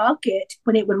 5-gallon bucket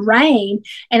when it would rain,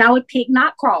 and I would pick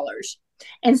night crawlers.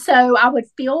 And so I would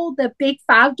fill the big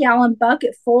 5-gallon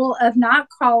bucket full of night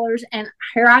crawlers, and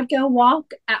here I'd go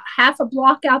walk half a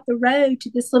block out the road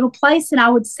to this little place, and I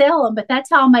would sell them. But that's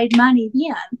how I made money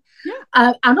then.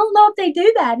 I don't know if they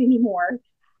do that anymore.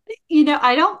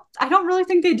 I don't really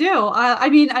think they do. I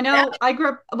mean, I know I grew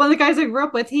up, one of the guys I grew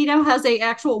up with, he now has a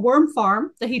actual worm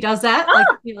farm that he does that.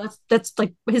 That's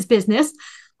like his business.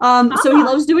 So he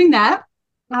loves doing that,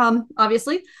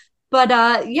 obviously. But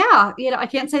I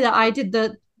can't say that I did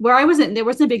where I was in, there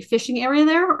wasn't a big fishing area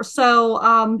there.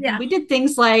 So we did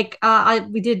things like,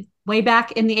 we did way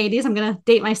back in the 80s. I'm going to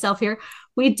date myself here.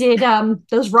 We did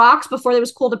those rocks before it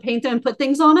was cool to paint them and put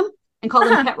things on them and call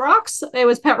them pet rocks. It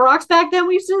was pet rocks back then.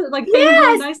 We used to paint them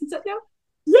really nice and stuff.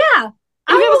 Yeah. It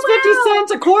was 50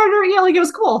 cents a quarter. Yeah, it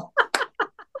was cool.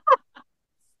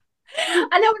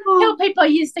 I know people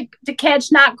used to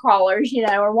catch night crawlers,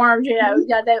 or worms,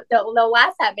 they'll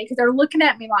laugh at me because they're looking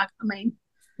at me like, I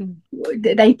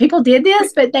mean, people did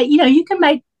this, but you can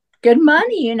make good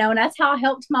money, and that's how I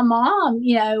helped my mom,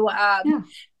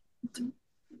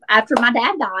 after my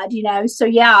dad died, so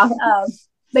yeah.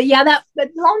 But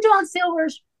Long John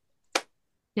Silver's.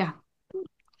 Yeah.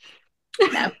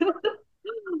 No.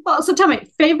 Well, so tell me,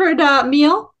 favorite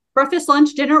meal? Breakfast,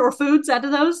 lunch, dinner, or foods out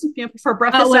of those? You prefer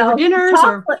breakfast over dinners?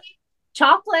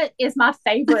 Chocolate is my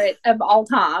favorite of all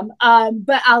time.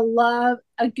 But I love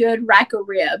a good rack of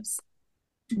ribs.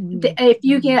 If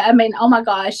you get, I mean, oh my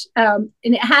gosh. And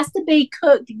it has to be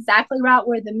cooked exactly right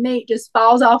where the meat just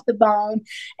falls off the bone.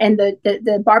 And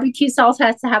the barbecue sauce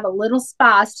has to have a little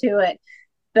spice to it.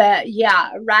 But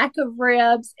yeah, a rack of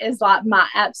ribs is like my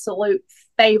absolute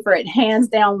favorite, hands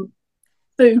down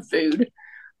food.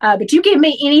 But you give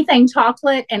me anything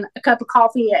chocolate and a cup of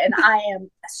coffee, and I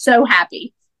am so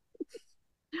happy.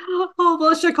 Oh,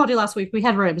 well, I should have called you last week. We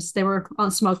had ribs. They were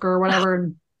on smoker or whatever,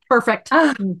 and perfect.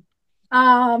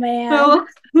 Oh, man. So,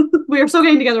 we are so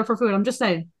getting together for food. I'm just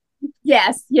saying.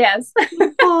 Yes.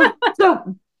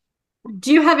 So,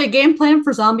 do you have a game plan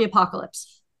for zombie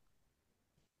apocalypse?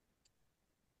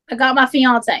 I got my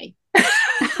fiance.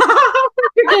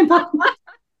 Your game plan.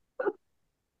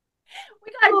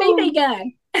 We got a BB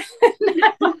gun.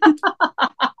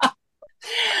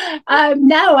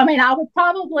 No, I mean, I would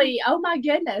probably, oh my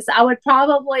goodness, I would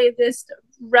probably just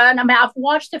run. I mean, I've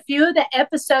watched a few of the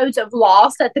episodes of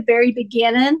Lost at the very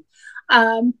beginning.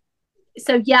 Um,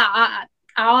 so yeah,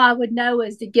 all I would know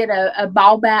is to get a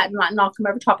ball bat and like knock him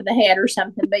over the top of the head or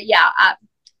something. But yeah,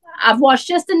 I've watched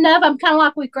just enough. I'm kind of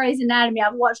like with Grey's Anatomy.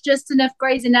 I've watched just enough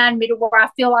Grey's Anatomy to where I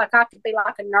feel like I could be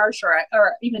like a nurse or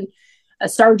even a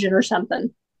surgeon or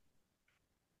something.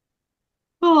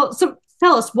 Well, so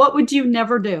tell us, what would you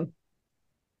never do?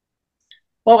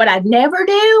 What would I never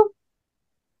do?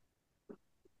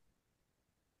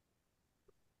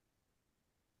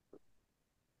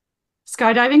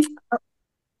 Skydiving?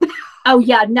 Oh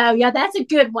yeah, no, yeah, that's a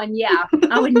good one. Yeah,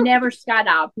 I would never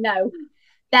skydive. No,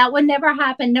 that would never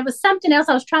happen. There was something else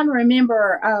I was trying to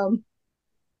remember.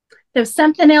 There was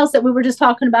something else that we were just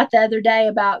talking about the other day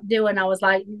about doing. I was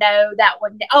like, no, that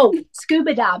would. Oh,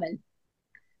 scuba diving.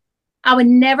 I would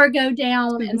never go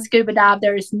down and scuba dive.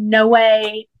 There is no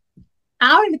way. I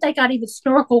don't even think I'd even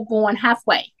snorkel going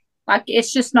halfway. Like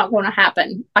it's just not going to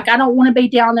happen. Like I don't want to be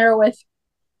down there with.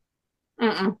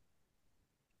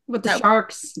 With the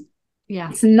sharks. Yeah,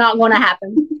 it's not going to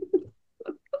happen.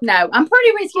 No, I'm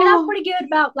pretty risky. I'm pretty good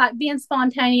about like being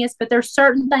spontaneous, but there's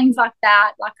certain things like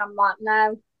that. Like I'm like,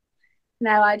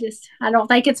 no, I don't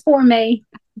think it's for me.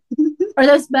 Or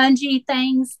those bungee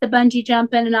things, the bungee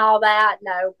jumping and all that.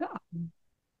 No.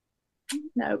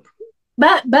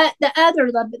 But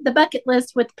the bucket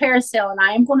list with parasailing,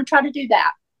 I am going to try to do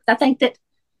that. I think that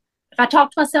if I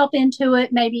talked myself into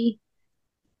it, maybe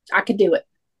I could do it.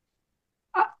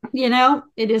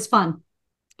 It is fun.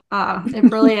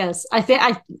 It really is. I'm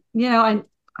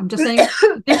just saying,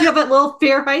 if you have a little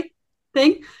fear height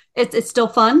thing, it's still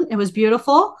fun. It was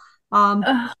beautiful.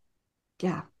 Yeah.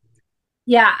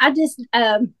 I just,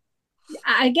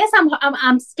 I guess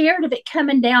I'm scared of it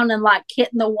coming down and like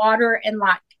hitting the water and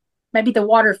like maybe the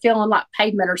water feeling like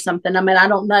pavement or something. I mean, I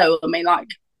don't know.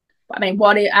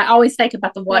 What if, I always think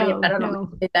about the what if. I don't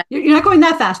know. You're not going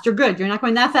that fast. You're good. You're not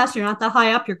going that fast. You're not that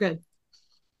high up. You're good.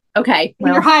 Okay.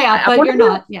 Well, you're high up, but you're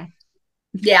not. Yeah.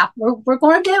 Yeah. We're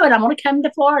going to do it. I'm going to come to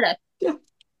Florida. Yeah.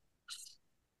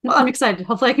 Well, I'm excited.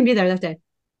 Hopefully I can be there that day.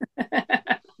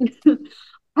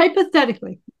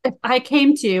 Hypothetically, if I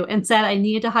came to you and said I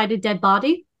needed to hide a dead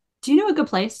body, do you know a good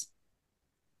place?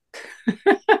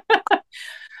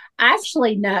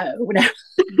 Actually, no.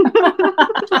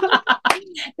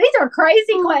 These are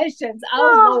crazy questions.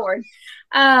 Oh Lord.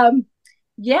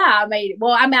 Yeah, I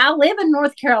live in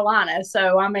North Carolina,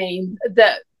 so I mean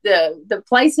the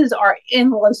places are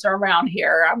endless around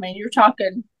here. I mean, you're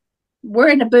talking we're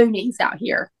in the boonies out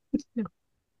here.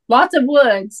 Lots of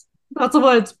woods. Lots of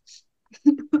woods.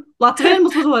 Lots of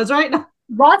animals in the woods, right?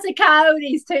 Lots of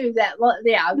coyotes too.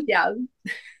 Yeah.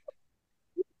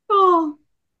 Oh.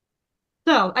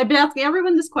 So I've been asking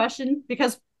everyone this question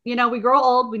because we grow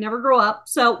old, we never grow up.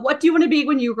 So what do you want to be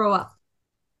when you grow up?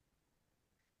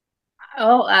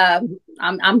 Oh,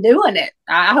 I'm doing it.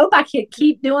 I hope I can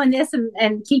keep doing this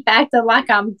and keep acting like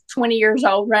I'm 20 years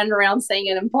old, running around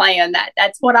singing and playing.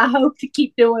 That's what I hope to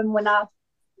keep doing when I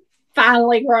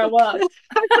finally grow up.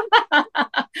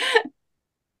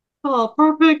 Oh,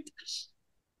 perfect.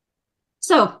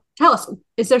 So tell us,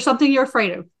 is there something you're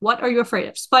afraid of? What are you afraid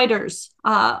of? Spiders.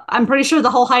 I'm pretty sure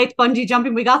the whole height bungee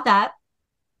jumping, we got that.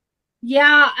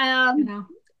 Yeah.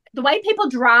 The way people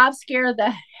drive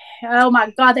oh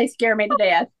my God, they scare me to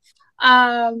death.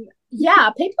 Yeah,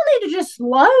 people need to just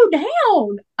slow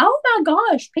down. Oh my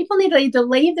gosh, people need to either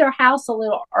leave their house a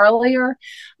little earlier,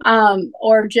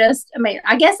 or just,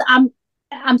 I guess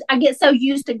I get so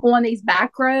used to going these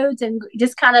back roads and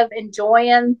just kind of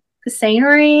enjoying the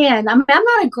scenery. And I'm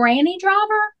not a granny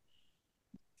driver,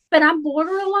 but I'm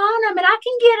borderline. I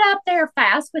can get up there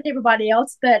fast with everybody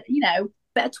else, but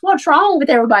that's what's wrong with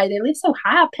everybody. They live so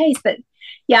high pace. But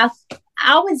yeah,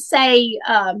 I would say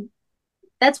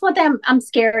that's what I'm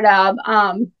scared of.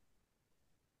 I'm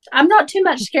not too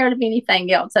much scared of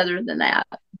anything else other than that.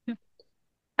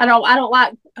 I don't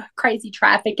like crazy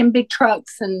traffic and big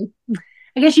trucks, and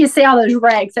I guess you see all those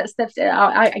wrecks. That stuff that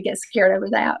I get scared over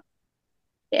that.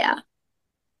 Yeah.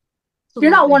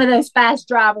 You're not one of those fast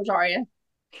drivers, are you?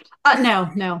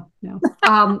 No.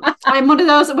 I'm one of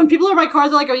those, when people are in my car,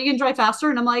 they're like, are you going to drive faster?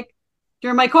 And I'm like,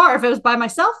 you're in my car. If it was by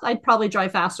myself, I'd probably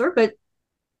drive faster, but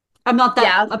I'm not that.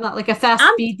 Yeah. I'm not like a fast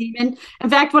speed demon. In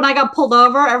fact, when I got pulled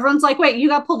over, everyone's like, wait, you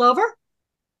got pulled over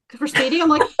for speeding? I'm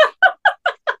like,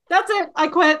 that's it. I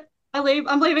quit.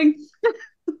 I'm leaving.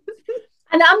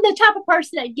 And I'm the type of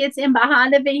person that gets in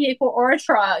behind a vehicle or a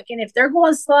truck. And if they're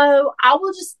going slow, I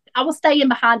will stay in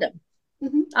behind them.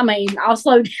 Mm-hmm. I'll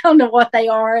slow down to what they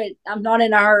are. I'm not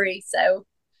in a hurry. So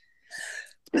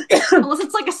Unless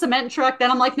it's like a cement truck, then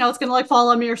I'm like, no, it's gonna like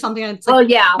follow me or something. It's Oh like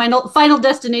yeah. final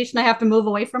destination. I have to move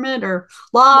away from it, or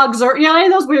logs, or any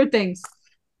of those weird things.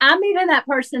 I'm even that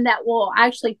person that will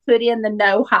actually put in the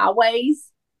no highways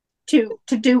to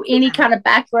do any Yeah, kind of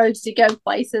back roads to go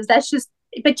places. That's just,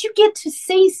 but you get to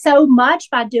see so much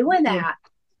by doing you that.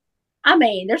 I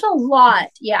mean, there's a lot.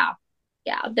 Yeah,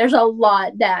 yeah. There's a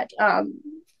lot that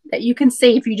you can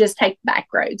see if you just take back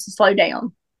roads and slow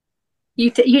down.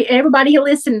 Everybody who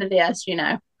listen to this,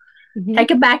 Mm-hmm.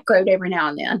 take a back road every now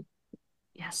and then.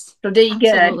 Yes, It'll do you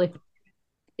good. absolutely.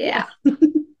 Yeah. Yeah.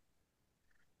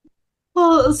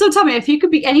 Well, so tell me, if you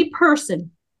could be any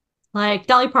person, like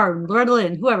Dolly Parton, Loretta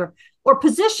Lynn, whoever, or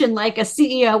position like a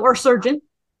CEO or surgeon,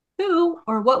 who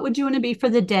or what would you want to be for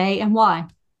the day and why?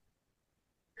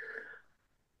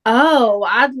 Oh,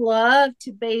 I'd love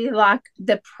to be like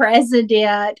the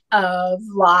president of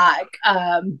like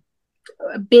a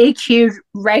big, huge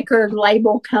record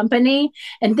label company.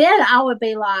 And then I would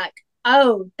be like,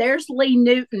 oh, there's Lee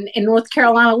Newton in North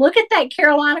Carolina. Look at that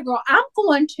Carolina girl. I'm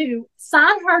going to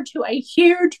sign her to a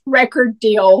huge record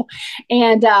deal.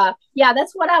 And yeah,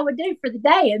 that's what I would do for the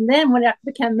day. And then when it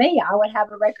became me, I would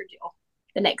have a record deal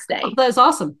the next Oh, day. that is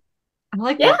awesome. I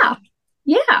like that. Yeah.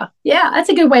 Yeah. Yeah. That's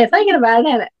a good way of thinking about it,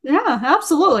 isn't it? Yeah,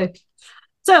 absolutely.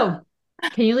 So,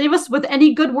 can you leave us with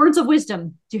any good words of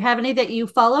wisdom? Do you have any that you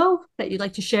follow that you'd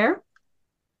like to share?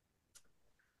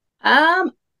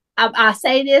 Um, I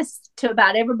say this to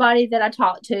about everybody that I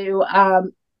talk to.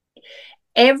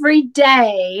 Every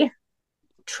day,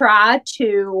 try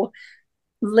to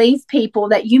leave people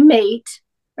that you meet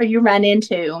or you run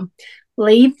into,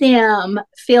 leave them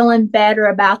feeling better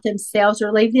about themselves,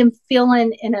 or leave them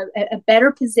feeling in a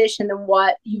better position than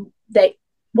what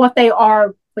they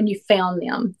are when you found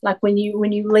them. Like when you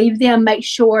leave them, make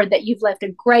sure that you've left a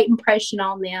great impression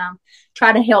on them.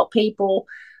 Try to help people.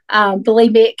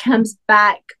 Believe me, it comes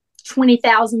back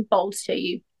 20,000 folds to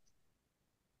you.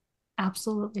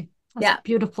 Absolutely. That's Yeah.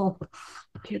 beautiful.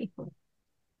 Beautiful.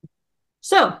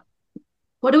 So,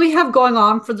 what do we have going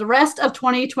on for the rest of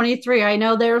 2023? I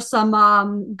know there's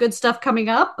some good stuff coming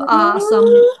up,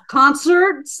 some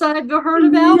concerts I've heard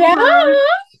about Yeah. for.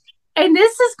 And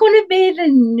this is going to be the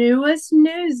newest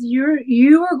news.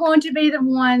 You are going to be the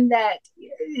one that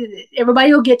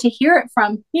everybody will get to hear it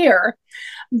from here.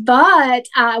 But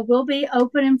I will be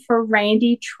opening for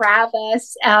Randy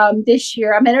Travis this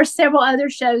year. I mean, there's several other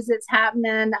shows that's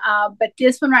happening, but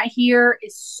this one right here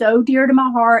is so dear to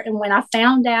my heart. And when I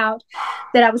found out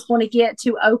that I was going to get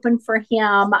to open for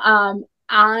him,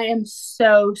 I am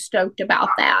so stoked about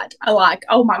that.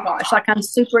 Oh my gosh, like I'm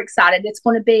super excited. It's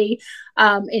going to be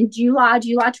in July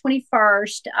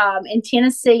 21st, in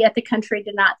Tennessee at the Country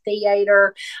Delight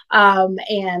Theater.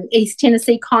 And East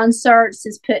Tennessee Concerts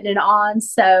is putting it on.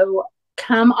 So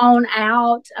come on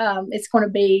out. It's going to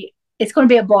be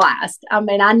a blast. I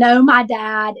mean, I know my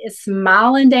dad is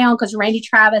smiling down because Randy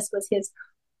Travis was his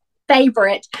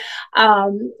favorite.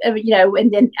 And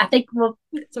then I think, well,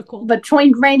 So cool.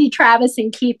 between Randy Travis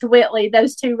and Keith Whitley,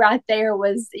 those two right there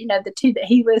was, the two that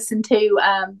he listened to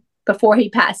before he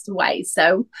passed away.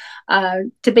 So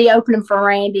to be opening for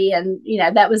Randy, and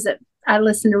I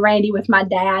listened to Randy with my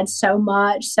dad so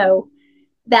much, so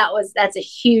that's a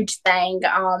huge thing.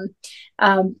 But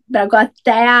I've got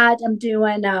that. I'm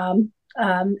doing a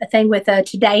thing with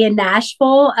Today in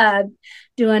Nashville,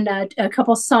 doing a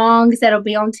couple songs that'll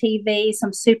be on TV. So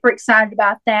I'm super excited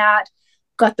about that.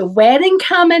 Got the wedding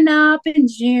coming up in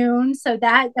June, so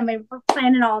we're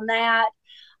planning on that.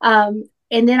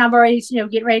 And then I've already,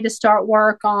 getting ready to start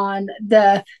work on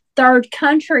the third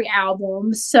country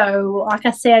album. So, like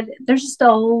I said, there's just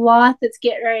a lot that's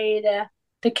getting ready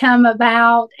to come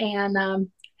about, and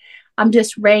I'm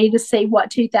just ready to see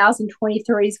what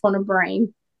 2023 is going to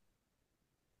bring.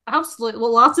 Absolutely.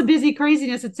 Well, lots of busy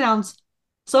craziness, it sounds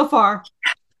so far.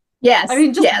 I Yes,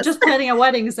 mean, just yes. just planning a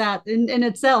wedding is that in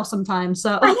itself sometimes.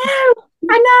 So I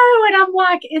know, and I'm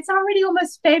like, it's already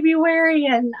almost February,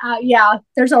 and yeah,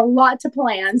 there's a lot to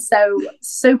plan. So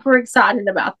super excited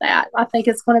about that. I think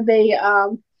it's going to be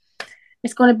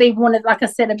one of, like I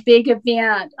said, a big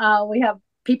event. We have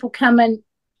people coming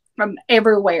from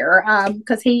everywhere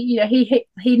because he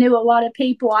knew a lot of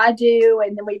people. I do,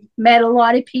 and then we met a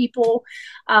lot of people.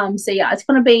 So yeah, it's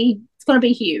going to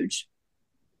be huge.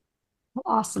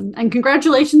 awesome. And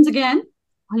congratulations again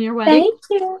on your wedding.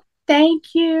 Thank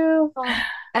you.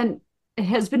 And it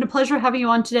has been a pleasure having you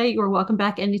on today. You are welcome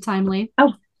back anytime, Lee.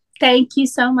 Oh, thank you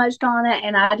so much, Donna.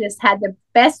 And I just had the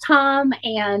best time.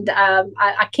 And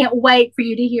I can't wait for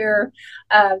you to hear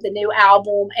the new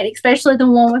album, and especially the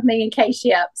one with me and K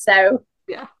Shep. So,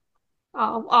 Yeah.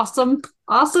 Oh, awesome.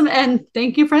 Awesome. And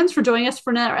thank you, friends, for joining us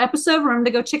for another episode. Remember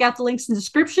to go check out the links in the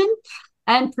description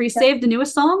and pre-save the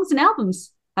newest songs and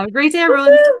albums. Have a great day,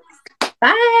 everyone. Woo-hoo.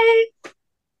 Bye.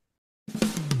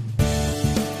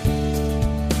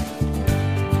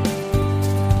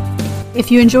 If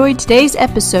you enjoyed today's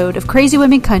episode of Crazy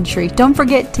Women Country, don't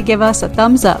forget to give us a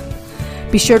thumbs up.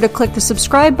 Be sure to click the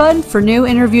subscribe button for new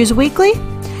interviews weekly.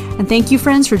 And thank you,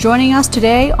 friends, for joining us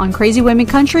today on Crazy Women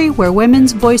Country, where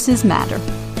women's voices matter.